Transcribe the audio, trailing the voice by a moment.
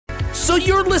So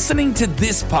you're listening to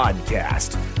this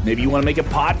podcast. Maybe you want to make a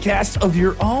podcast of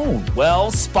your own.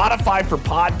 Well, Spotify for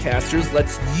Podcasters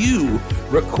lets you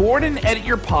record and edit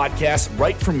your podcast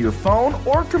right from your phone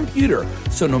or computer.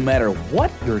 So no matter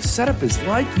what your setup is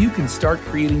like, you can start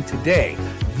creating today.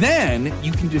 Then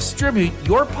you can distribute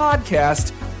your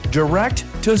podcast direct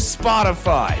to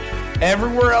Spotify.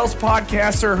 Everywhere else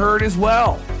podcasts are heard as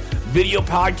well. Video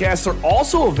podcasts are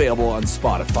also available on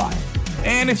Spotify.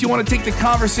 And if you want to take the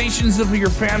conversations of your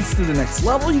fans to the next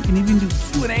level, you can even do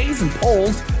Q&As and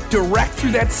polls direct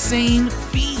through that same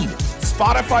feed.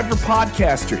 Spotify for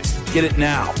Podcasters. Get it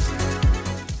now.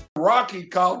 Rocky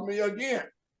called me again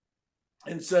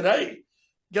and said, hey,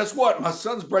 guess what? My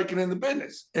son's breaking in the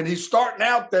business, and he's starting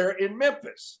out there in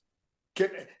Memphis.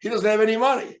 He doesn't have any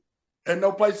money and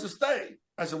no place to stay.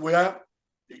 I said, well,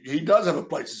 he does have a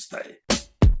place to stay.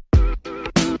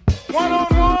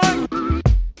 One-on-one.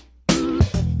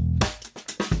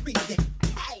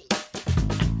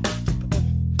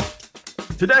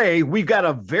 Today, we've got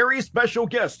a very special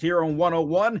guest here on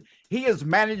 101. He has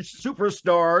managed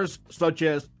superstars such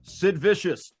as Sid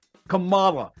Vicious,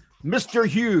 Kamala, Mr.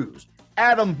 Hughes,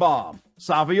 Adam Bomb,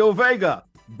 Savio Vega,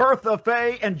 Bertha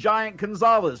Faye, and Giant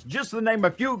Gonzalez, just to name a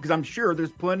few, because I'm sure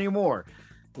there's plenty more.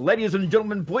 Ladies and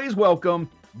gentlemen, please welcome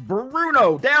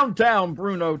Bruno, Downtown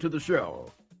Bruno, to the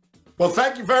show. Well,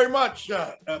 thank you very much,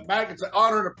 Mac. It's an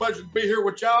honor and a pleasure to be here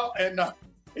with y'all. And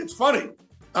it's funny.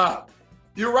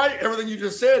 You're right, everything you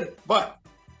just said. But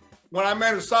when I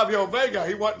managed Savio Vega,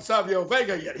 he wasn't Savio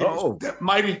Vega yet. He was that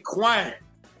mighty Quang.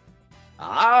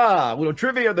 Ah, a little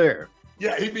trivia there.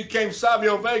 Yeah, he became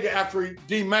Savio Vega after he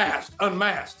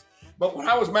unmasked. But when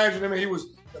I was managing him, he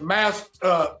was the masked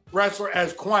wrestler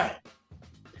as Quang.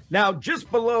 Now, just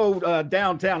below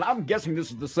Downtown, I'm guessing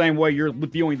this is the same way you're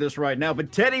viewing this right now,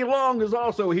 but Teddy Long is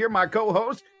also here, my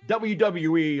co-host,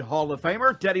 WWE Hall of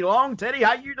Famer. Teddy Long. Teddy,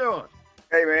 how you doing?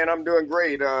 Hey, man, I'm doing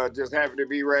great. Just happy to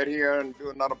be right here and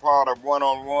do another part of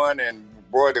 1-on-1. And,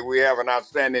 boy, did we have an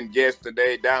outstanding guest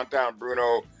today. Downtown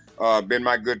Bruno, been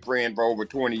my good friend for over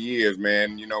 20 years,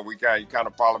 man. You know, we kind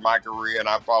of followed my career, and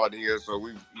I followed his, so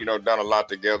we've, done a lot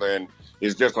together. And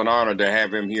it's just an honor to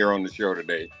have him here on the show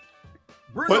today.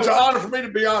 Bruno, well, it's an honor for me to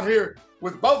be on here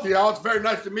with both of y'all. It's very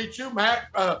nice to meet you,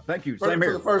 Mac. Thank you. Same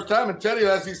here. For the first time. And Teddy,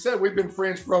 as he said, we've been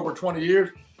friends for over 20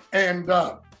 years. And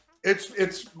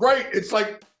it's great. It's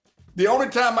like the only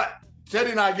time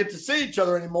Teddy and I get to see each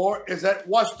other anymore is at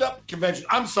Washed Up Convention.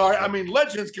 I'm sorry, I mean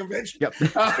Legends Convention. Yep.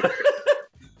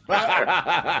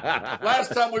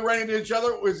 Last time we ran into each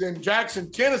other was in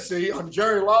Jackson, Tennessee on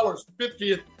Jerry Lawler's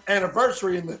 50th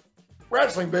anniversary in the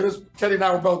wrestling business. Teddy and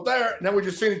I were both there, and then we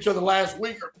just seen each other last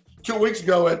week or 2 weeks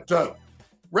ago at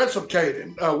WrestleCade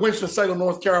in Winston-Salem,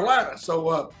 North Carolina.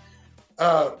 So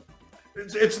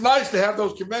it's nice to have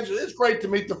those conventions. It's great to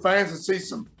meet the fans and see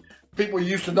some people you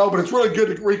used to know, but it's really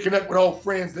good to reconnect with old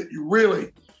friends that you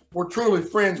really were truly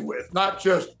friends with, not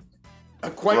just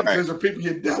acquaintances or people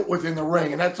you dealt with in the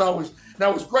ring. And that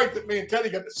was great that me and Teddy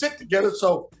got to sit together.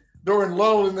 So during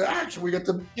lull in the action, we got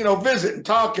to, visit and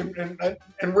talk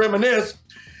and reminisce.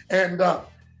 And the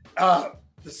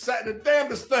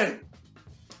damnedest thing,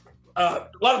 a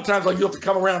lot of times, like, you have to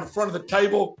come around in front of the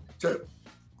table to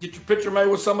get your picture made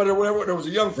with somebody or whatever. There was a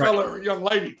young fella or a young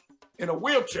lady in a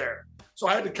wheelchair. So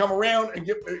I had to come around and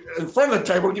get in front of the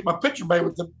table to get my picture made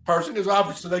with the person, because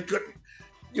obviously they couldn't,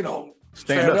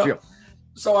 stand up. Yeah.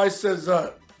 So I says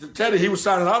to Teddy, he was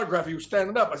signing an autograph. He was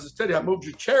standing up. I says, Teddy, I moved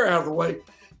your chair out of the way.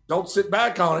 Don't sit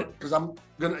back on it, because I'm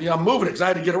moving it because I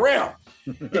had to get around.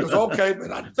 He goes, okay,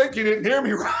 but I think you didn't hear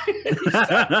me right. And he sat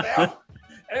down,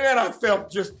 and I felt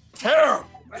just terrible.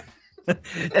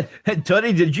 And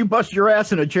Teddy, did you bust your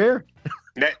ass in a chair?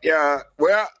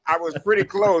 Well, I was pretty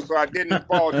close, so I didn't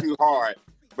fall too hard.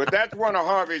 But that's one of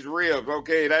Harvey's ribs.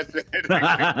 Okay, that's it.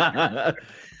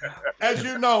 As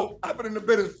you know, I've been in the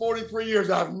business 43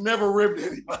 years. I've never ribbed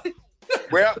anybody.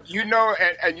 Well,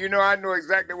 I know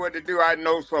exactly what to do. I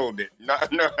no-sold it. No.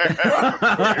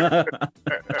 I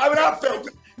felt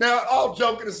it. Now, all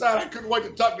joking aside, I couldn't wait to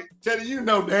talk to Teddy. You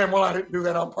know damn well I didn't do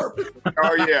that on purpose.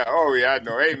 Oh, yeah, I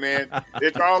know. Hey, man,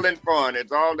 it's all in fun.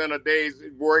 It's all in a day's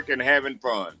work and having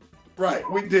fun. Right,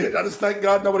 we did. I just thank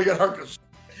God nobody got hurt.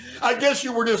 I guess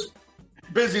you were just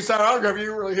busy signing autograph. You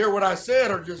didn't really hear what I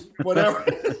said or just whatever.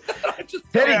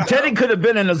 Teddy could have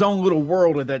been in his own little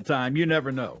world at that time. You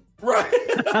never know. Right.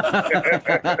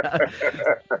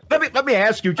 Let me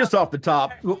ask you just off the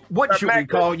top, what should we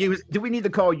call you? Do we need to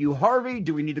call you Harvey?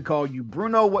 Do we need to call you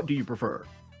Bruno? What do you prefer?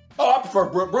 Oh, I prefer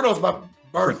Bruno's my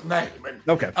birth name. And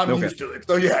okay. I'm used to it.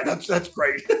 So yeah, that's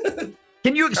great.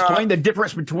 Can you explain the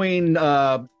difference between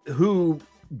who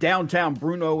Downtown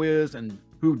Bruno is and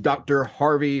who Dr.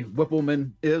 Harvey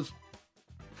Wippleman is?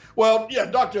 Well, yeah,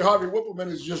 Dr. Harvey Wippleman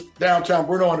is just downtown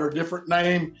Bruno under a different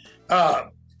name.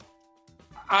 That's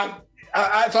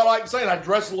all I can say. I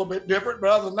dress a little bit different, but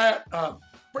other than that,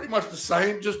 pretty much the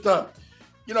same. Just, in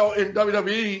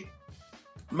WWE,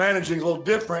 managing is a little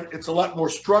different. It's a lot more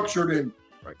structured and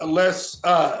less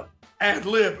ad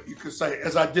lib, you could say,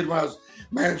 as I did when I was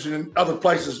managing in other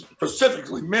places,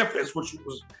 specifically Memphis, which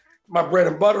was my bread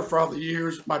and butter for all the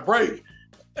years, my break.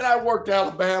 And I worked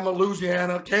Alabama,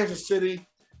 Louisiana, Kansas City,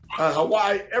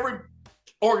 Hawaii. Every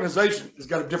organization has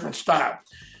got a different style.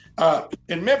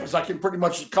 In Memphis, I can pretty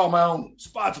much call my own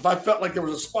spots. If I felt like there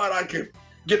was a spot I could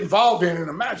get involved in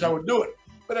a match, I would do it.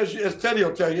 But as Teddy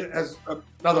will tell you, as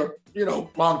another,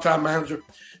 longtime manager,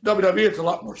 WWE, it's a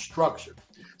lot more structured.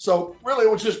 So really, I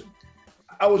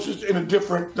was just in a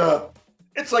different,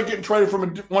 it's like getting traded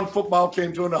from one football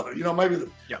team to another. Maybe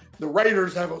the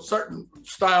Raiders have a certain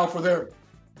style for their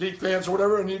defense or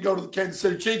whatever, and you go to the Kansas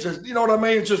City Chiefs. You know what I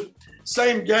mean? It's just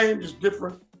same game, just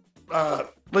different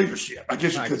leadership, I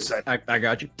guess you could say. I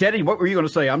got you. Teddy, what were you going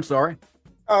to say? I'm sorry.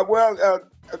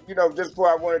 Just before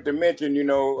I wanted to mention,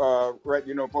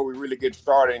 before we really get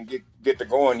started and get to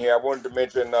going here, I wanted to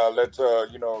mention, let's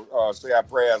say our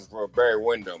prayers for Barry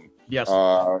Windham. Yes.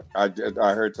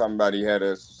 I heard somebody had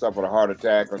suffered a heart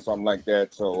attack or something like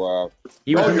that. So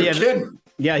he was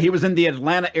he was in the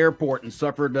Atlanta airport and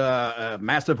suffered a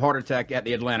massive heart attack at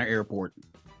the Atlanta airport.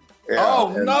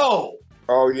 Yeah, no.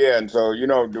 Oh yeah, and so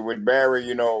with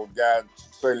Barry, guy,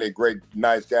 certainly a great,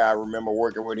 nice guy. I remember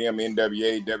working with him,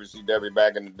 NWA, WCW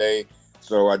back in the day.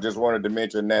 So I just wanted to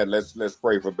mention that. Let's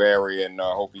pray for Barry and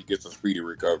hope he gets a speedy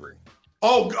recovery.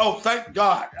 Oh, thank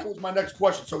God. That was my next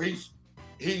question. So he's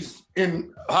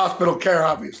in hospital care,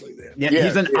 obviously. Then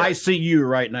he's in ICU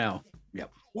right now. Yep.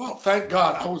 Well, thank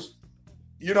God. I was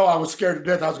scared to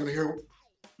death. I was going to hear.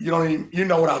 You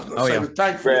know what I was going to say. Yeah. But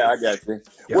thankfully, I got you.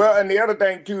 Yeah. Well, and the other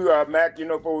thing too, Mac,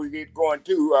 before we get going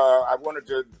too, I wanted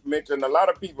to mention a lot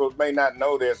of people may not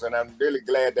know this, and I'm really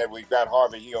glad that we got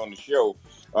Harvey here on the show.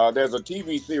 There's a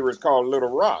TV series called Little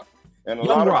Rock, and a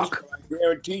lot of people, I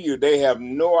guarantee you, they have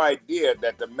no idea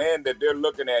that the man that they're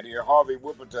looking at here, Harvey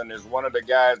Wippleman, is one of the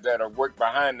guys that have worked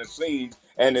behind the scenes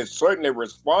and is certainly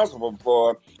responsible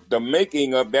for the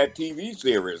making of that TV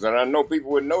series. And I know people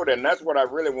would know that, and that's what I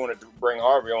really wanted to bring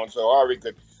Harvey on, so Harvey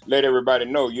could let everybody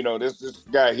know, this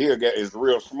guy here is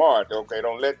real smart. Okay,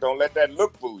 don't let that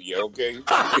look fool you. Okay, this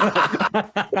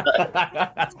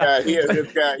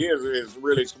guy here is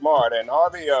really smart. And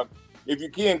Harvey, if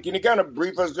you can you kind of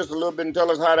brief us just a little bit and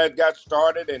tell us how that got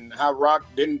started and how Rock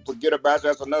didn't forget about you?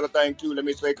 That's another thing too. Let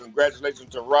me say congratulations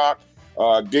to Rock.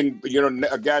 A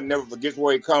guy never forgets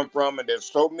where he come from, and there's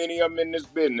so many of them in this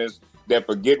business that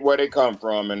forget where they come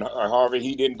from. And Harvey,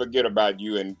 he didn't forget about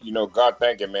you, and God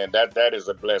thank him, man. That is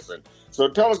a blessing. So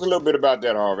tell us a little bit about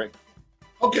that, Harvey.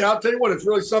 Okay, I'll tell you what, it's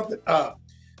really something.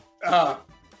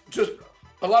 Just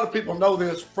a lot of people know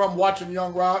this from watching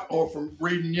Young Rock or from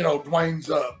reading,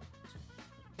 Dwayne's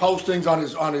postings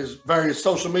on his various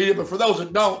social media. But for those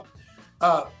that don't,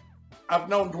 I've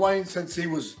known Dwayne since he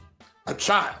was a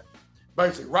child.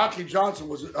 Basically, Rocky Johnson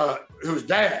was whose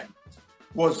dad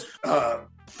was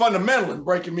fundamental in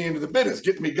breaking me into the business,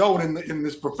 getting me going in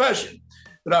this profession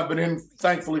that I've been in,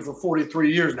 thankfully, for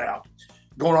 43 years now,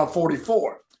 going on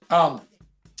 44.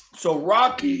 So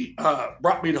Rocky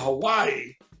brought me to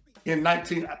Hawaii in I'm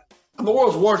the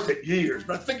world's worst at years,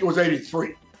 but I think it was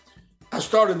 83. I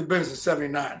started in the business in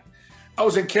 79. I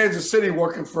was in Kansas City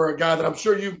working for a guy that I'm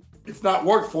sure you, if not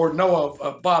worked for, know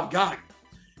of Bob Guy.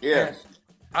 Yes.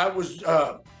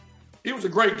 He was a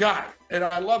great guy, and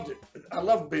I loved it. I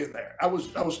loved being there. I was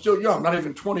still young, not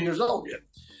even 20 years old yet.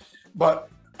 But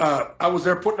I was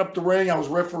there putting up the ring. I was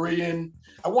refereeing.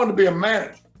 I wanted to be a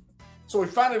manager. So he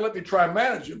finally let me try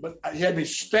managing, but he had me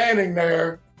standing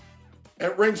there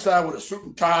at ringside with a suit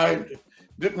and tie, and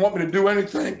didn't want me to do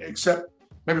anything except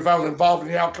maybe if I was involved in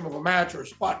the outcome of a match or a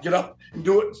spot, get up and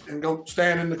do it and go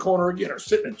stand in the corner again or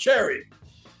sit in a chair.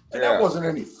 And that wasn't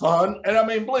any fun. And I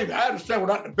mean, believe me, I understand we're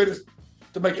not in the business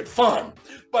to make it fun.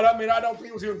 But I mean, I don't think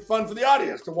it was even fun for the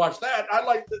audience to watch that. I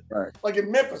liked it. Right. Like in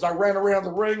Memphis, I ran around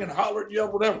the ring and hollered,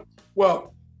 yelled, whatever.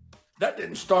 Well, that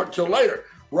didn't start till later.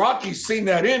 Rocky seen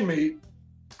that in me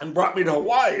and brought me to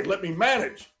Hawaii and let me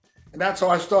manage. And that's how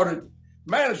I started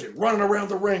managing, running around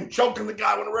the ring, choking the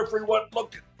guy when the referee wasn't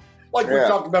looking. Like we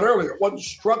talked about earlier, it wasn't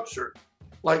structured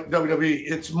like WWE.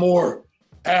 It's more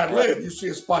ad lib. You see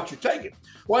a spot, you take it.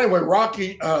 Well, anyway,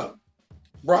 Rocky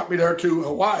brought me there to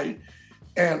Hawaii,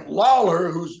 and Lawler,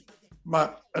 who's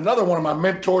another one of my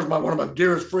mentors, one of my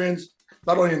dearest friends,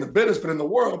 not only in the business but in the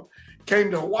world, came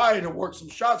to Hawaii to work some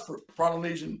shots for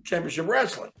Polynesian Championship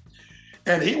Wrestling.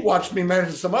 And he watched me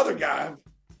manage some other guy.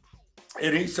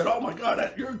 And he said, "Oh my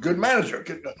God, you're a good manager."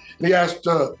 And he asked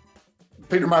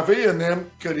Peter Maivia and them,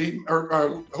 could he,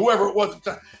 or whoever it was at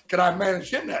the time, could I manage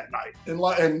him that night?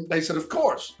 And they said, of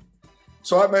course.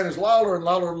 So I managed Lawler, and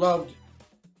Lawler loved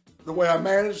the way I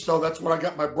managed. So that's when I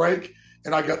got my break,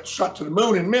 and I got shot to the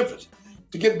moon in Memphis.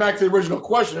 To get back to the original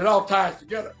question, it all ties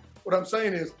together. What I'm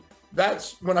saying is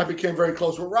that's when I became very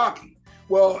close with Rocky.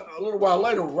 Well, a little while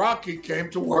later, Rocky came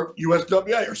to work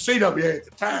USWA or CWA at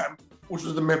the time, which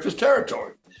was the Memphis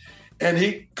territory. And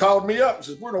he called me up and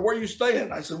says, "Bruno, where are you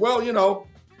staying?" I said, "Well, you know,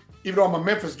 even though I'm a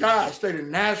Memphis guy, I stayed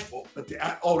in Nashville at the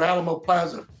old Alamo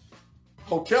Plaza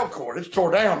Hotel Court. It's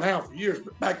tore down now for years,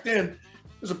 but back then,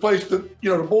 there's a place that,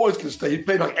 you know, the boys could stay. You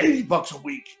paid like $80 a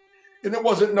week. And it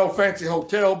wasn't no fancy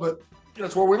hotel, but you know,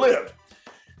 that's where we lived."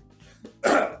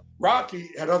 Rocky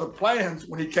had other plans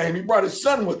when he came. He brought his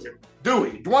son with him,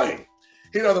 Dwayne.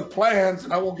 He had other plans,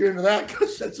 and I won't get into that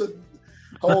because that's a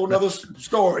whole nother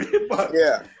story. But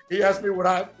yeah, he asked me would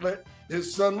I let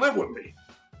his son live with me.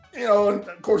 You know, and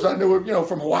of course I knew him, you know,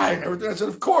 from Hawaii and everything. I said,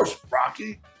 "Of course,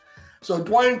 Rocky." So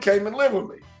Dwayne came and lived with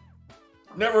me.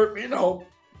 Never, you know,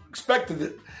 expected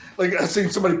it. Like I seen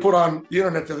somebody put on the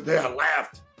internet the other day, I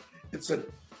laughed. It said,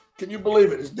 "Can you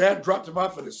believe it? His dad dropped him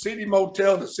off at a seedy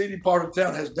motel. The seedy part of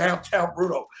town has downtown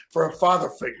Bruno for a father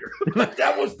figure."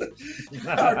 That was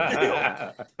our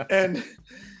deal. And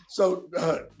so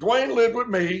Dwayne lived with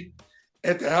me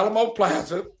at the Alamo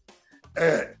Plaza,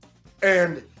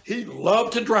 and he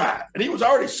loved to drive. And he was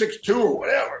already 6'2" or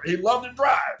whatever. He loved to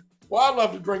drive. Well, I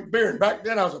loved to drink beer. And back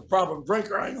then I was a problem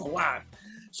drinker, I ain't gonna lie.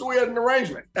 So we had an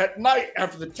arrangement. At night,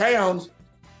 after the towns,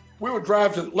 we would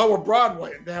drive to Lower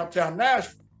Broadway in downtown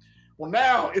Nashville. Well,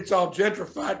 now it's all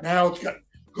gentrified. Now it's got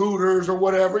Hooters or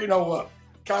whatever, you know,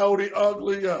 Coyote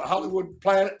Ugly, Hollywood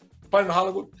Planet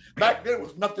Hollywood. Back then it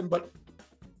was nothing but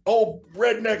old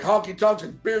redneck honky-tonks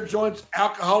and beer joints,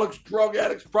 alcoholics, drug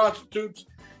addicts, prostitutes,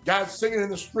 guys singing in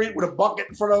the street with a bucket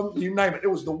in front of them, you name it. It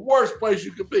was the worst place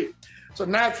you could be. So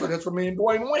naturally, that's where me and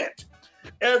Dwayne went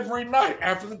every night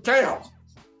after the towns.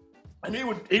 And he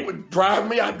would drive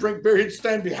me. I'd drink beer. He'd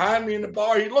stand behind me in the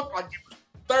bar. He looked like he was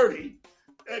 30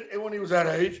 when he was that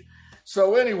age.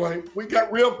 So anyway, we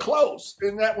got real close,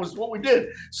 and that was what we did.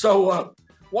 So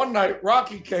one night,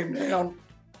 Rocky came down.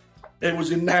 It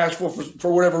was in Nashville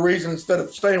for whatever reason, instead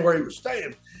of staying where he was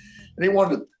staying. And he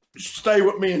wanted to stay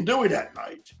with me and Dewey that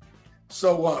night.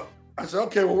 So I said,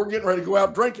 "Okay, well, we're getting ready to go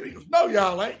out drinking." He goes, "No,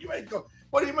 y'all ain't. You ain't going."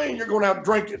 "What do you mean you're going out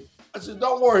drinking?" I said,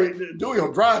 "Don't worry, Dewey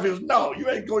will drive." He goes, "No, you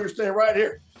ain't going. You're staying right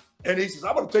here." And he says,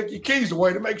 "I'm going to take your keys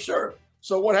away to make sure."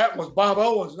 So what happened was Bob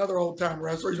Owens, another old-time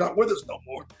wrestler, he's not with us no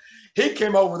more. He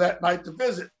came over that night to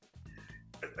visit.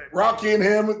 Rocky and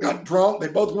him got drunk. They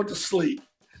both went to sleep.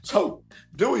 So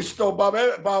Dewey stole Bob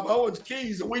Owens'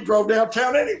 keys, and we drove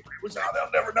downtown anyway. We said, "Oh,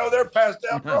 they'll never know they're passed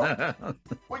out drunk."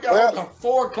 We got up about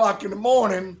 4 o'clock in the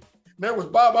morning. There was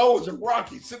Bob Owens and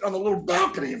Rocky sitting on the little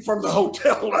balcony in front of the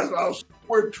hotel. I was,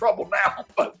 we're in trouble now.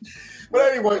 But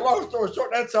anyway, long story short,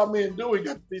 that's how me and Dewey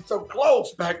got to be so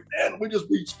close back then. We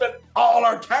spent all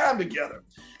our time together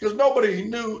because nobody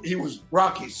knew he was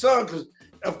Rocky's son. Because,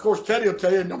 of course, Teddy will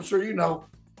tell you, and I'm sure you know,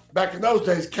 back in those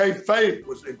days, kayfabe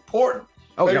was important.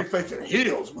 Babyface and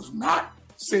heels was not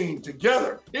seen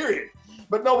together, period.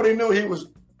 But nobody knew he was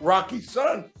Rocky's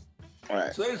son.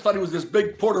 Right. So they just thought he was this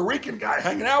big Puerto Rican guy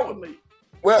hanging out with me.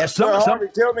 Well, Harvey,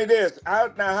 tell me this. How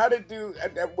did you,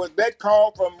 was that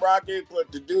call from Rocky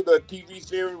to do the TV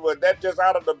series, was that just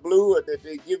out of the blue, or did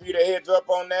they give you the heads up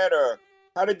on that, or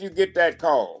how did you get that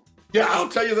call? Yeah, I'll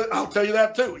tell you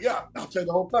that too. Yeah, I'll tell you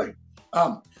the whole thing.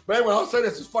 But anyway, I'll say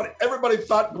this is funny. Everybody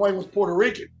thought Dwayne was Puerto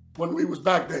Rican when we was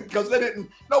back then, because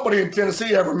nobody in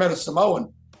Tennessee ever met a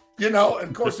Samoan, you know, and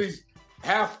of course he's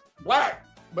half black,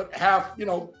 but half, you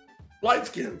know, light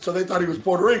skinned, so they thought he was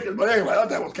Puerto Rican. But anyway, I thought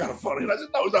that was kind of funny. And I said,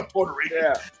 "No, he's not Puerto Rican."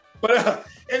 Yeah. But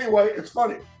anyway, it's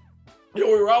funny. You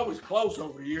know, we were always close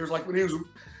over the years. Like when he was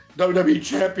WWE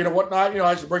champion or whatnot, you know,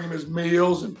 I used to bring him his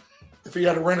meals, and if he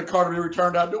had to rent a car to be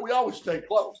returned, I'd do it. We always stayed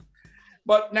close.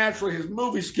 But naturally, his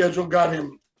movie schedule got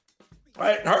him.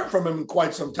 I hadn't heard from him in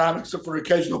quite some time, except for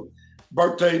occasional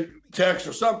birthday text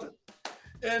or something.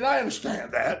 And I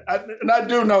understand that. And I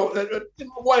do know that in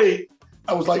a way,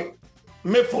 I was like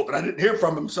miffled that I didn't hear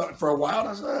from him for a while. And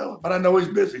I said, "Oh, but I know he's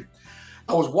busy."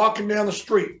 I was walking down the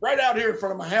street right out here in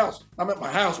front of my house. I'm at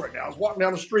my house right now. I was walking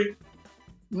down the street.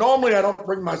 Normally, I don't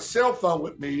bring my cell phone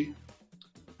with me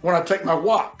when I take my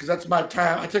walk, because that's my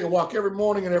time. I take a walk every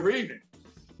morning and every evening.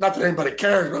 Not that anybody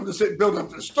cares, but I'm just sitting building up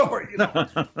to the story, you know.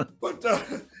 But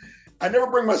I never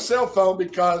bring my cell phone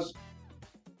because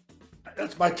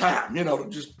that's my time, to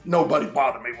just nobody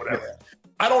bother me, whatever. Yeah.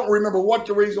 I don't remember what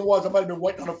the reason was. I might have been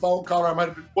waiting on a phone call, or I might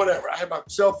have been whatever. I had my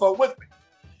cell phone with me,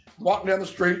 walking down the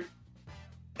street,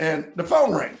 and the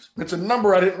phone rings. It's a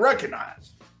number I didn't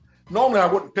recognize. Normally, I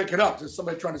wouldn't pick it up. There's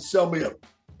somebody trying to sell me a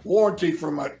warranty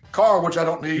for my car, which I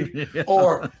don't need,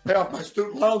 or pay off my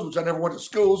student loans, which I never went to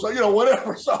school. So,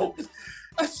 whatever. So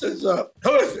I says,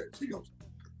 who is this? He goes,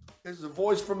 this is a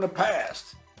voice from the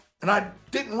past. And I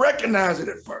didn't recognize it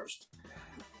at first.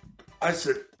 I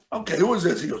said, okay, who is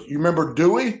this? He goes, you remember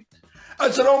Dewey? I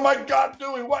said, oh my God,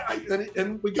 Dewey, what?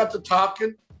 And we got to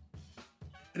talking.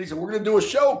 And he said, we're going to do a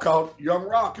show called Young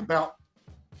Rock about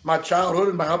my childhood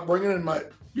and my upbringing and my,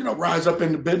 rise up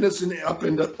into business and up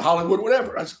into Hollywood,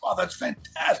 whatever. I said, oh, that's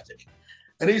fantastic.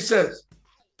 And he says,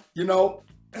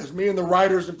 as me and the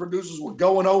writers and producers were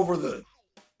going over the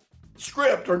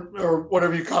script or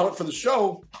whatever you call it for the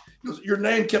show, your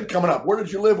name kept coming up. Where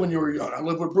did you live when you were young? I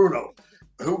lived with Bruno.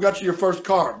 Who got you your first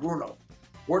car? Bruno.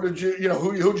 Where did you,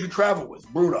 who'd you travel with?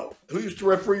 Bruno. Who used to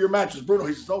referee your matches? Bruno.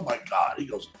 He says, oh my God. He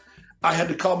goes, I had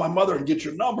to call my mother and get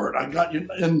your number, and I got you.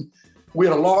 And we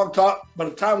had a long talk. By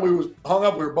the time we was hung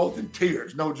up, we were both in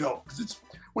tears. No joke. Because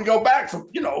we go back from,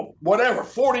 whatever,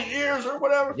 40 years or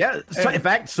whatever. Yeah. In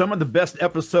fact, some of the best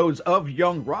episodes of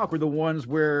Young Rock were the ones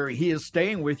where he is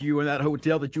staying with you in that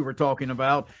hotel that you were talking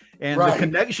about. And the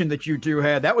connection that you two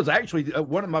had, that was actually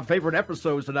one of my favorite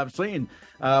episodes that I've seen,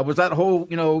 was that whole,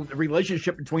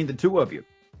 relationship between the two of you.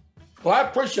 Well, I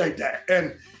appreciate that.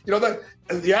 And,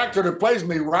 the actor that plays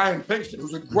me, Ryan Pinkston,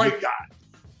 who's a great guy,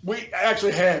 we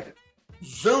actually had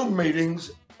Zoom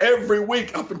meetings every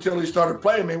week up until he started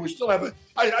playing me. We still have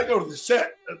I go to the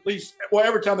set at least,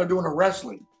 every time they're doing a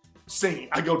wrestling scene,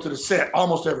 I go to the set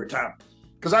almost every time.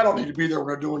 Because I don't need to be there when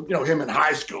they're doing, him in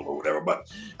high school or whatever.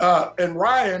 But, and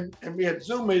Ryan and we had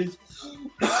Zoom meetings,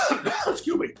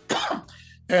 excuse me.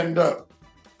 And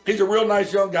he's a real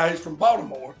nice young guy. He's from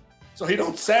Baltimore. So he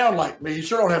don't sound like me. He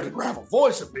sure don't have the gravel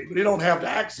voice of me, but he don't have the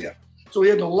accent. So he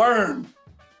had to learn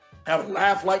how to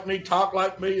laugh like me, talk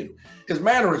like me, and his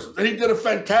mannerisms. And he did a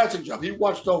fantastic job. He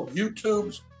watched old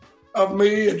YouTubes of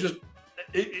me and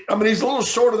he's a little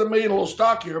shorter than me and a little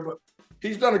stockier, but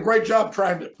he's done a great job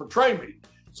trying to portray me.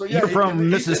 So yeah, you're from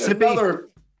Mississippi.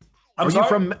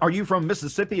 Are you from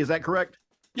Mississippi? Is that correct?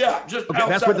 Yeah, just okay.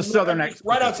 That's where the southern accent,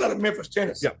 right outside of Memphis,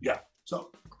 Tennessee. Yeah.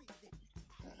 So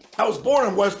I was born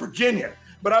in West Virginia,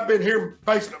 but I've been here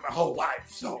basically my whole life.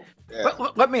 So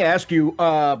let me ask you,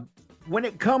 when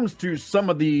it comes to some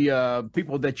of the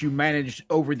people that you managed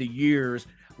over the years,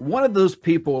 one of those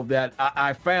people that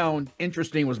I found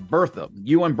interesting was Bertha.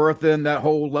 You and Bertha and that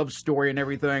whole love story and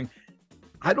everything.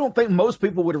 I don't think most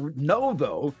people would know,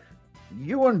 though,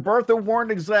 you and Bertha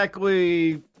weren't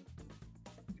exactly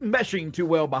meshing too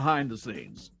well behind the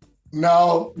scenes.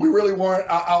 No, we really weren't.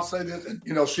 I'll say this,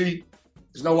 she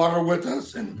is no longer with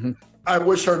us, and I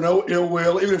wish her no ill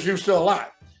will, even if she was still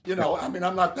alive.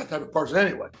 I'm not that type of person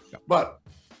anyway. But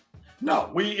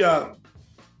no, we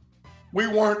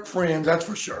weren't friends, that's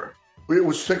for sure. It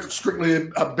was strictly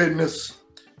a business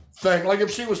thing. Like if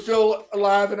she was still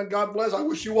alive, and God bless, I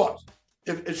wish she was.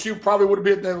 If she probably would have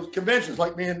been at those conventions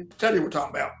like me and Teddy were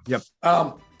talking about. Yep.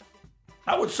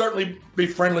 I would certainly be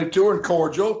friendly to her and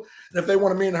cordial. And if they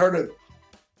wanted me and her to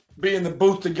be in the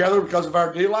booth together because of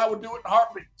our deal, I would do it in a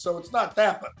heartbeat. So it's not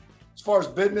that. But as far as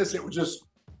business, it was just,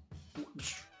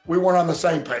 we weren't on the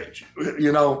same page.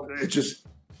 It just.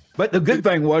 But the good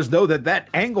thing was, though, that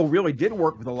angle really did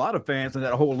work with a lot of fans and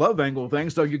that whole love angle thing.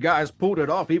 So you guys pulled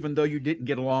it off, even though you didn't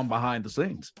get along behind the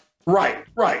scenes. Right.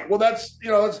 Well, that's,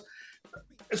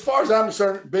 as far as I'm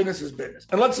concerned, business is business.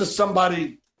 Unless it's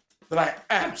somebody that I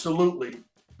absolutely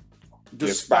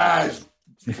despise,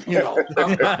 Yeah.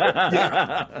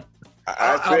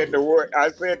 I said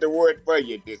the word for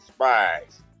you,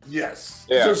 despise. Yes.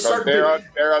 Yeah,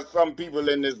 there are some people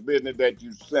in this business that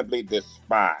you simply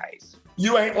despise.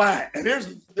 You ain't lying. And here's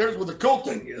what the cool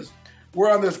thing is.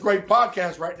 We're on this great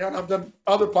podcast right now, and I've done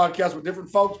other podcasts with different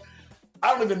folks.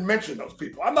 I don't even mention those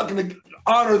people. I'm not going to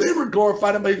honor them or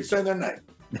glorify them by even saying their name.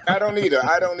 I don't either.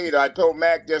 I told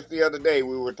Mac just the other day,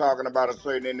 we were talking about a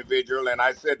certain individual, and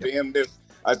I said to him this.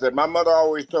 I said, my mother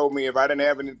always told me if I didn't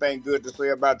have anything good to say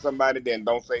about somebody, then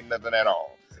don't say nothing at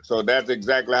all. So that's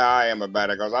exactly how I am about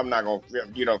it, because I'm not going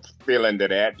to, feel into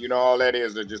that. All that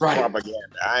is just propaganda.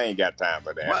 I ain't got time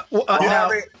for that. Well,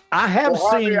 I have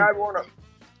seen. We got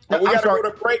to go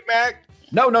to break, Mac?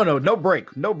 No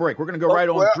break. We're going to go right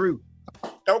on through.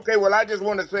 Okay, well, I just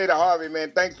want to say to Harvey,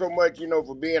 man, thanks so much,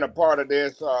 for being a part of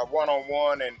this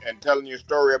one-on-one and telling your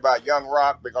story about Young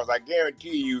Rock, because I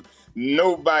guarantee you,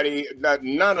 none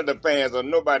of the fans or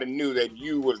nobody knew that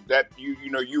you were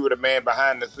the man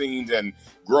behind the scenes and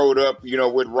growed up,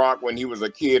 with Rock when he was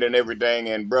a kid and everything.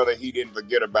 And brother, he didn't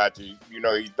forget about you.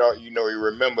 He thought, he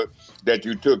remembered that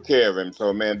you took care of him.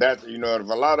 So, man, that's, if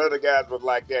a lot of other guys was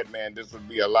like that, man, this would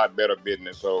be a lot better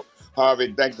business. So,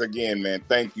 Harvey, thanks again, man.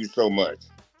 Thank you so much.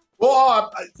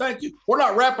 Well, thank you. We're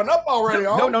not wrapping up already,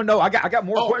 No. I got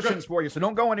more questions for you, so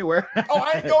don't go anywhere.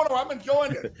 I ain't going nowhere. I'm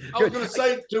enjoying it. I was going to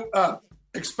say to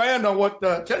expand on what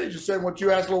Teddy just said, and what you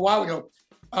asked a little while ago.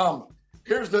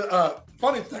 Here's the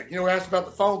funny thing. Asked about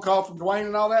the phone call from Dwayne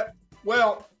and all that.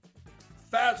 Well,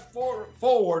 fast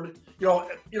forward,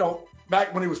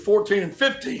 back when he was 14 and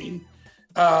 15,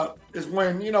 is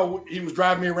when, he was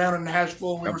driving me around in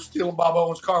Nashville and we were stealing Bob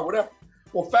Owens' car, whatever.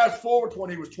 Well, fast forward to when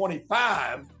he was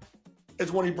 25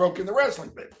 is when he broke in the wrestling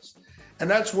business. And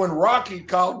that's when Rocky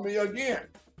called me again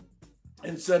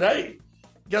and said, hey,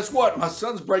 guess what? My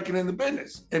son's breaking in the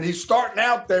business. And he's starting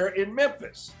out there in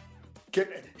Memphis.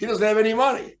 He doesn't have any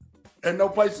money and no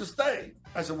place to stay.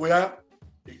 I said, well,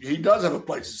 he does have a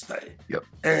place to stay. Yep.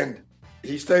 And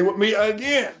he stayed with me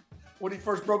again when he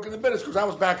first broke in the business, because I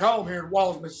was back home here in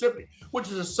Wallace, Mississippi,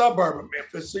 which is a suburb of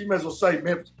Memphis. So you may as well say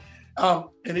Memphis.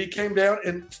 And he came down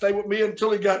and stayed with me until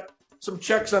he got some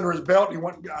checks under his belt.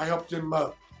 I helped him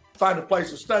find a place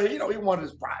to stay. He wanted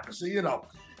his privacy,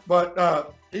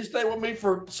 But he stayed with me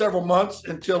for several months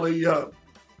until he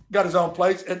got his own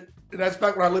place. And that's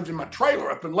back when I lived in my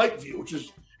trailer up in Lakeview, which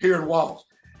is here in Walls.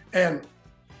 And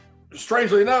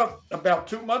strangely enough, about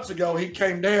 2 months ago, he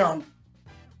came down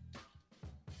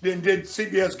and did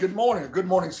CBS Good Morning, or Good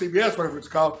Morning CBS, whatever it's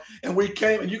called. And we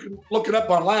came, and you can look it up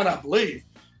online, I believe.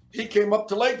 He came up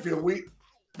to Lakeview.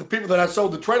 The people that I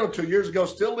sold the trailer to years ago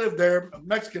still live there, a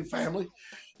Mexican family.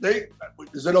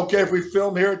 Is it okay if we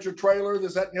film here at your trailer,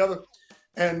 this, that, and the other?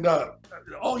 And,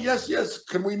 oh, yes.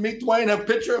 Can we meet Dwayne, have a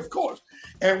picture? Of course.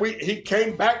 And he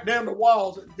came back down the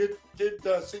walls and did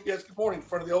CBS Good Morning in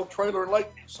front of the old trailer in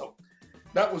Lakeview. So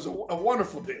that was a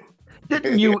wonderful deal.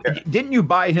 Didn't you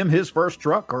buy him his first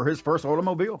truck or his first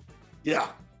automobile? Yeah.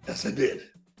 Yes, I did.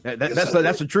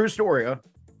 That's a true story, huh?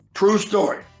 True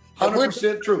story.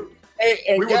 100% true.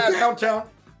 Hey, we guys, were downtown.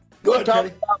 We're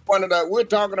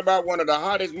talking about one of the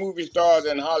hottest movie stars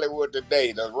in Hollywood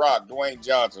today, The Rock, Dwayne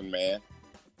Johnson, man.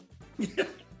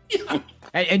 Yeah.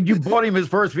 And you bought him his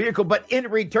first vehicle, but in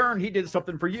return, he did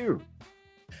something for you.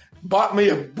 Bought me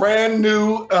a brand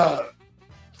new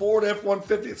Ford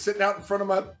F-150. It's sitting out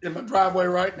in my driveway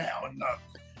right now, and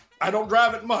I don't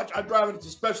drive it much. I drive it to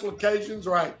special occasions,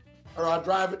 or I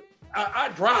drive it.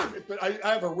 I drive it, but I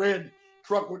have a red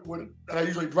truck that I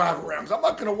usually drive around. So I'm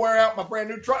not going to wear out my brand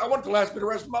new truck. I want it to last me the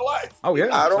rest of my life. Oh, yeah.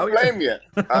 I don't blame you.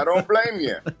 I don't blame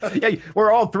you. Yeah,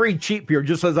 we're all three cheap here,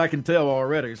 just as I can tell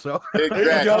already. So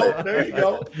exactly. There you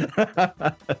go.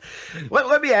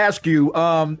 Let me ask you,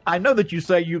 I know that you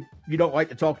say you don't like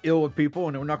to talk ill with people,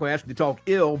 and we're not going to ask you to talk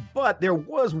ill, but there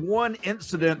was one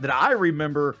incident that I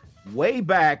remember way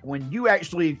back when you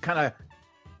actually kind of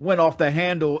went off the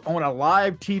handle on a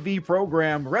live TV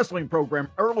program, wrestling program,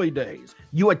 early days.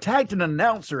 You attacked an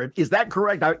announcer. Is that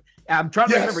correct? I'm trying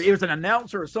to remember. It was an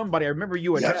announcer or somebody. I remember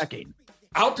you attacking.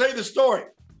 I'll tell you the story.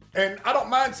 And I don't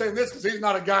mind saying this because he's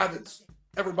not a guy that's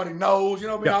everybody knows.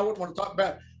 I wouldn't want to talk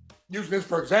about using this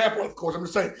for example, of course. I'm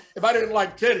just saying, if I didn't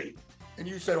like Teddy and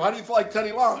you said, well, how do you feel like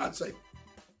Teddy Long? I'd say,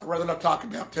 I'd rather not talk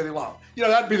about Teddy Long.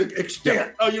 That'd be the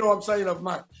extent. Oh, you know what I'm saying? Of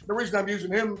the reason I'm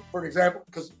using him for an example,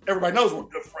 because everybody knows we're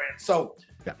good friends. So,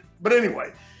 But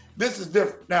anyway, this is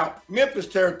different. Now, Memphis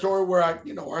territory, where I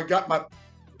got my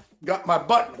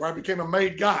button, where I became a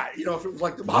made guy. If it was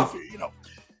like the mafia.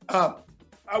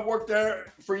 I worked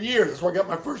there for years. That's where I got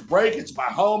my first break. It's my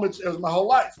home. It was my whole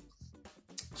life.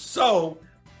 So,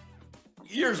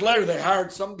 years later, they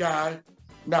hired some guy.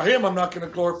 Now, him, I'm not going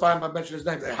to glorify him by mentioning his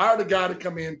name. They hired a guy to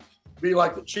come in, be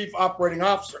like the chief operating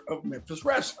officer of Memphis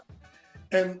Wrestling.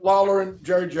 And Lawler and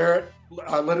Jerry Jarrett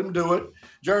let him do it.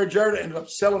 Jerry Jarrett ended up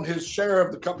selling his share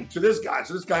of the company to this guy.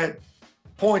 So this guy had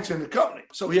points in the company.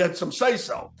 So he had some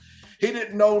say-so. He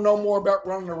didn't know no more about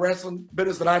running a wrestling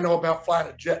business than I know about flying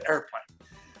a jet airplane.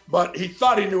 But he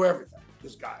thought he knew everything,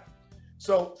 this guy.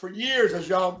 So for years, as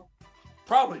y'all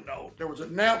probably know, there was an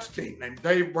announce team named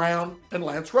Dave Brown and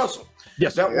Lance Russell.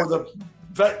 Yes. That were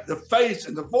the face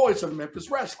and the voice of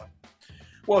Memphis wrestling.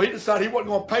 Well, he decided he wasn't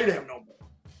going to pay them no more.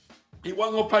 He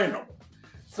wasn't going to pay no more.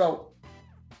 So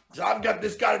I've got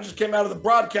this guy that just came out of the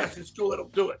broadcasting school that'll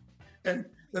do it. And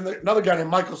then another guy named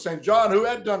Michael St. John, who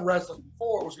had done wrestling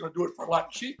before, was going to do it for a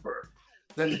lot cheaper.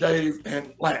 then Dave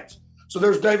and Lance. So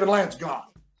there's Dave and Lance gone.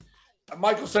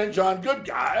 Michael St. John, good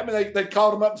guy. I mean, they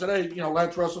called him up and said, hey,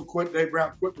 Lance Russell quit, Dave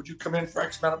Brown quit. Would you come in for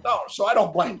X amount of dollars? So I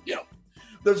don't blame him.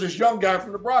 There's this young guy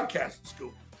from the broadcasting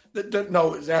school that didn't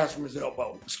know his ass from his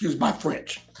elbow. Excuse my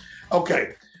French.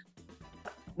 Okay.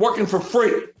 Working for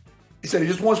free. He said he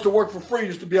just wants to work for free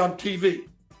just to be on TV.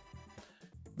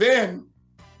 Then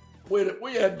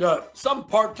we had some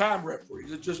part-time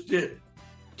referees that just did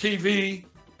TV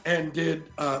and did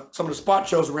some of the spot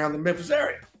shows around the Memphis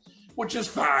area, which is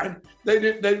fine. They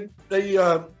didn't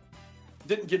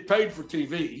get paid for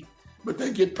TV, but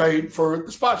they get paid for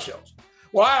the spot shows.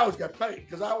 Well, I always got paid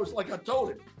because I was, like I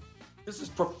told him, this is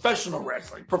professional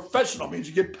wrestling. Professional means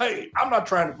you get paid. I'm not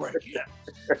trying to break in,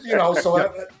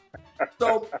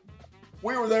 so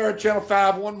we were there at Channel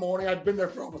 5 one morning. I'd been there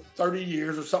for over 30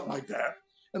 years or something like that.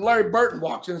 And Larry Burton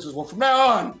walks in and says, well, from now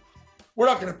on, we're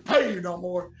not going to pay you no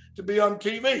more to be on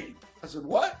TV. I said,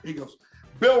 what? He goes,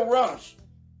 Bill Rush.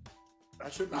 I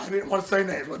didn't want to say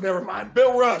names, but never mind.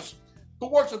 Bill Rush, who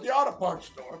works at the auto parts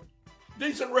store,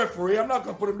 decent referee. I'm not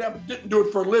going to put him down, but didn't do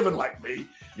it for a living like me.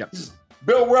 Yep.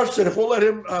 Bill Rush said, if we'll let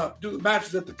him do the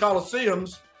matches at the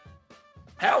Coliseums,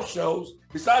 house shows,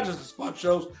 besides just the spot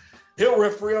shows, he'll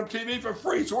referee on TV for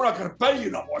free. So we're not going to pay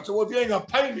you no more. So, well, if you ain't going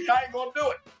to pay me, I ain't going to do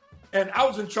it. And I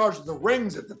was in charge of the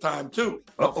rings at the time, too.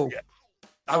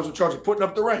 I was in charge of putting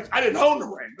up the rings. I didn't own the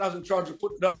ring. I was in charge of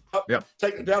putting it up,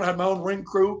 taking it down. I had my own ring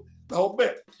crew, the whole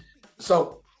bit.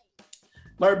 So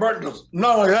Larry Burton goes,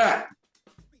 not only that,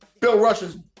 Bill Rush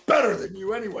is better than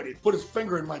you anyway. He put his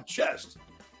finger in my chest.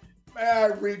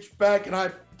 Man, I reached back and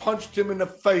I punched him in the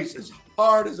face as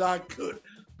hard as I could.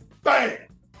 Bang!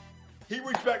 He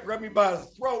reached back and grabbed me by the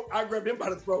throat. I grabbed him by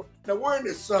the throat. Now we're in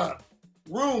this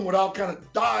room with all kind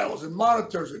of dials and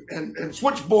monitors and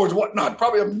switchboards and whatnot,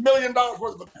 probably $1 million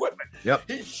worth of equipment. Yep.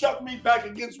 He shoved me back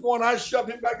against one. I shoved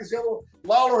him back against the other.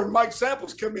 Lawler and Mike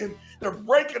Samples come in. They're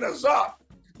breaking us up,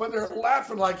 but they're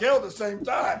laughing like hell at the same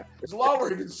time. As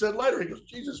Lawler even said later, he goes,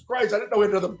 Jesus Christ, I didn't know we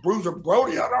had another Bruiser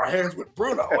Brody on our hands with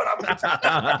Bruno.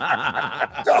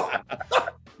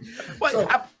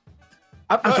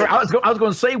 I'm sorry. I was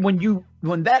going to say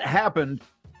when that happened,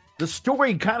 the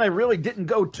story kind of really didn't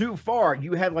go too far.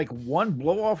 You had like one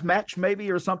blow-off match maybe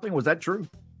or something. Was that true?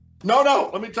 No.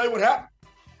 Let me tell you what happened.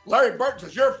 Larry Burton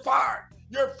says, you're fired.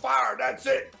 You're fired. That's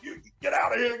it. You get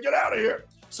out of here. Get out of here.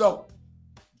 So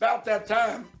about that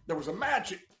time, there was a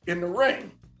match in the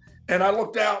ring. And I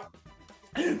looked out,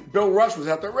 and Bill Rush was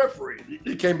out there refereeing.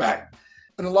 He came back.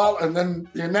 And then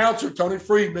the announcer, Tony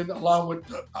Friedman, along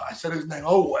with, I said his name,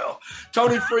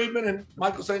 Tony Friedman and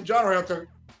Michael St. John are out there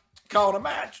calling a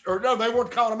match. Or no, they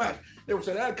weren't calling a match. They were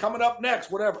saying, hey, coming up next,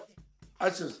 whatever. I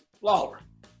says, Lawler,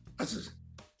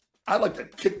 I'd like to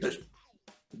kick this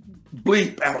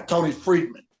bleep out of Tony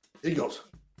Friedman. He goes,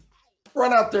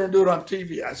 run out there and do it on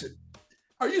TV. I said,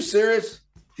 are you serious?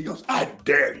 He goes, I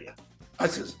dare you. I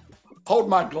says, hold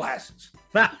my glasses.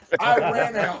 I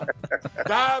ran out,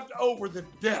 dived over the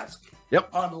desk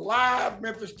on live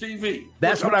Memphis TV.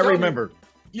 That's what I remember.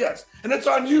 Yes, and it's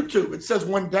on YouTube. It says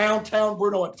when downtown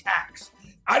Bruno attacks.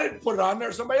 I didn't put it on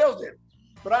there. Somebody else did.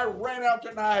 But I ran out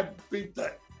there and I beat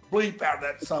that bleep out of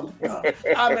that son.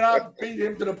 I beat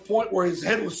him to the point where his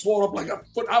head was swollen up like a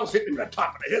foot. I was hitting him at the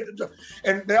top of the head.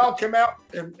 And they all came out.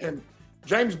 And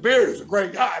James Beard is a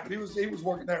great guy, but he was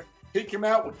working there. He came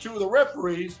out with two of the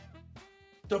referees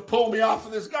to pull me off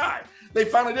of this guy. They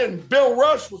finally did. And Bill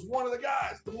Rush was one of the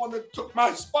guys, the one that took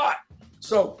my spot.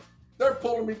 So they're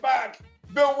pulling me back.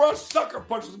 Bill Rush sucker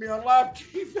punches me on live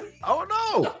TV. Oh,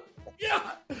 no.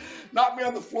 Yeah. Knocked me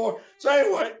on the floor. So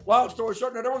anyway, long story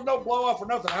short, there was no blow off or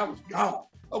nothing. I was gone.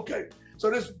 Okay. So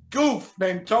this goof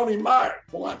named Tony Meyer,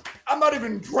 boy, I'm not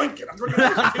even drinking. I'm drinking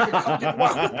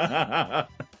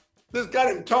this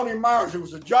guy named Tony Myers, who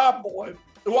was a job boy,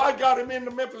 who I got him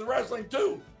into Memphis wrestling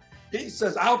too. He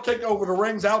says, I'll take over the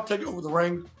rings. I'll take over the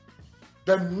rings.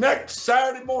 The next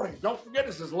Saturday morning, don't forget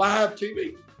this is live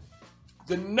TV.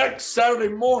 The next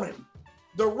Saturday morning,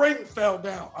 the ring fell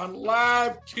down on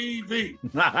live TV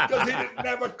because he didn't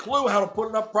have a clue how to put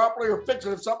it up properly or fix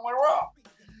it if something went wrong.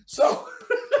 So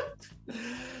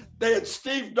they had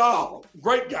Steve Dahl,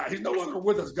 great guy. He's no longer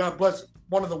with us. God bless him.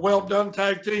 One of the well-done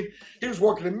tag team. He was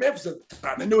working in Memphis at the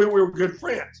time. They knew we were good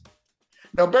friends.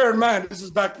 Now, bear in mind, this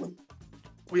is back when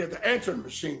we had the answering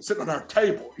machine sitting on our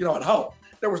table, at home.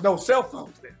 There was no cell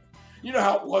phones then. You know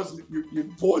how it was, your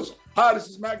voice, hi, this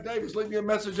is Mac Davis, leave me a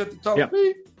message at the tone,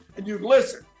 beep, and you'd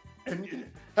listen. And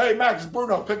hey, Max, it's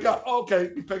Bruno, pick up.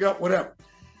 Okay, you pick up, whatever.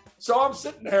 So I'm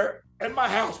sitting there in my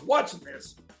house watching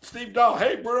this. Steve Dahl,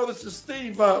 hey, Bruno, this is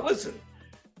Steve. Listen,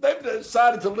 they've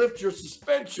decided to lift your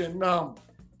suspension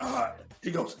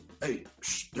He goes, hey,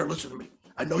 shh, they're listening to me.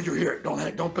 I know you're here. Don't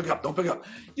pick up.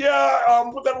 Yeah,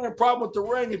 we've got a problem with the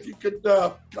ring. If you could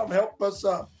come help us.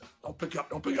 Don't pick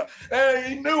up. And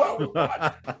he knew I was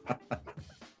watching.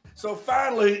 So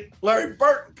finally, Larry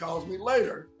Burton calls me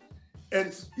later.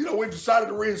 And, we decided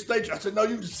to reinstate you. I said, no,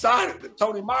 you decided that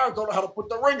Tony Myers don't know how to put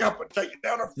the ring up and take it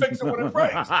down or fix it when it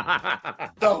breaks.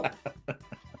 So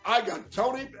I got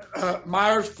Tony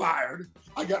Myers fired.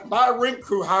 I got my ring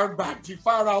crew hired back. She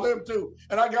fired all them too.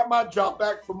 And I got my job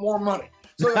back for more money.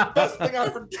 So the best thing I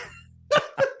ever did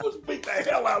was beat the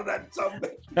hell out of that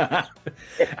something.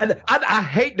 And I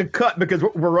hate to cut because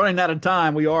we're running out of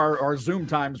time. Our Zoom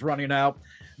time's running out.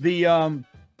 The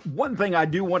one thing I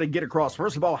do want to get across,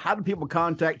 first of all, how do people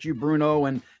contact you, Bruno,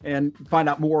 and find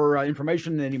out more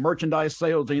information, any merchandise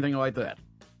sales, anything like that?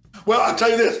 Well, I'll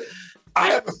tell you this. I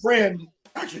have a friend,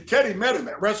 actually, Teddy met him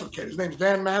at WrestleCade. His name's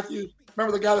Dan Matthews.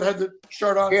 Remember the guy that had the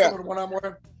shirt on, similar to the one I'm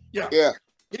wearing? Yeah.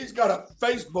 He's got a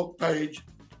Facebook page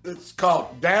that's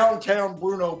called Downtown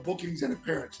Bruno Bookings and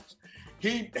Appearances.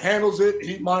 He handles it.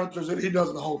 He monitors it. He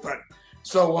does the whole thing.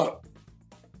 So,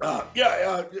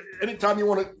 anytime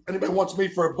anybody wants me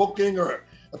for a booking or an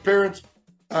appearance,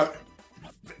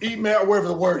 email, wherever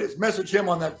the word is, message him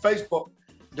on that Facebook,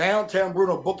 Downtown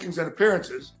Bruno Bookings and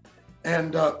Appearances,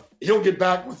 and he'll get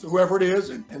back with whoever it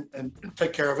is and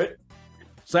take care of it.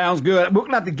 Sounds good. We're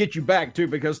going to have to get you back, too,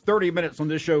 because 30 minutes on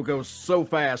this show goes so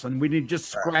fast, and we need just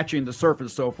scratching the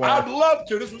surface so far. I'd love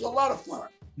to. This was a lot of fun.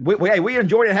 We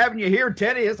enjoyed having you here,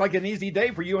 Teddy. It's like an easy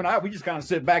day for you and I. We just kind of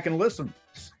sit back and listen.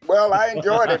 Well, I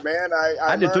enjoyed it, man.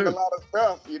 I did learned too. a lot of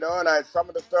stuff, and some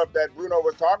of the stuff that Bruno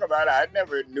was talking about, I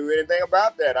never knew anything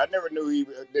about that. I never knew he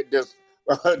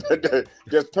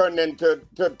just turned into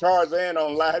Tarzan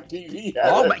on live TV.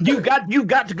 Oh, you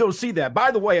got to go see that.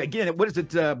 By the way, again, what is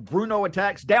it? Bruno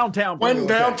Attacks? Downtown Bruno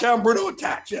Downtown Bruno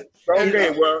Attacks, yeah. Okay,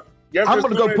 I'm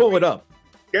going to go pull it up.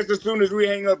 Just as soon as we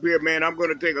hang up here, man, I'm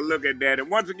going to take a look at that.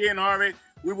 And once again, Harvey,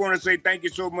 we want to say thank you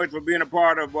so much for being a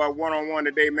part of One-on-One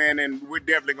today, man, and we're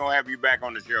definitely going to have you back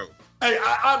on the show. Hey,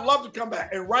 I'd love to come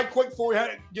back. And right quick before we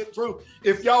get through,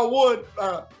 if y'all would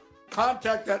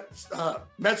contact that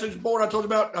message board I told you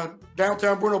about,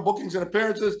 Downtown Bruno Bookings and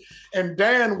Appearances, and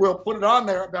Dan will put it on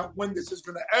there about when this is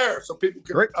going to air so people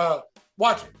can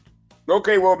watch it.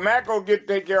 Okay, well, Mac will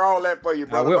take care of all that for you,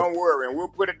 brother. Don't worry. And we'll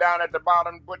put it down at the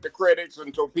bottom, put the credits,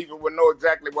 and so people will know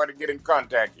exactly where to get in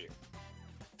contact with you.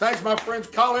 Thanks, my friends.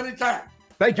 Call anytime.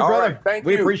 Thank you, brother. Right, thank you.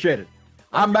 We appreciate it.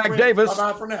 I'm Mac Davis.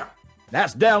 Bye-bye for now.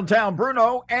 That's Downtown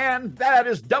Bruno, and that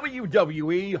is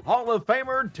WWE Hall of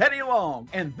Famer Teddy Long.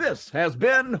 And this has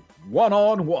been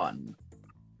One-on-One.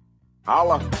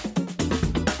 Holla.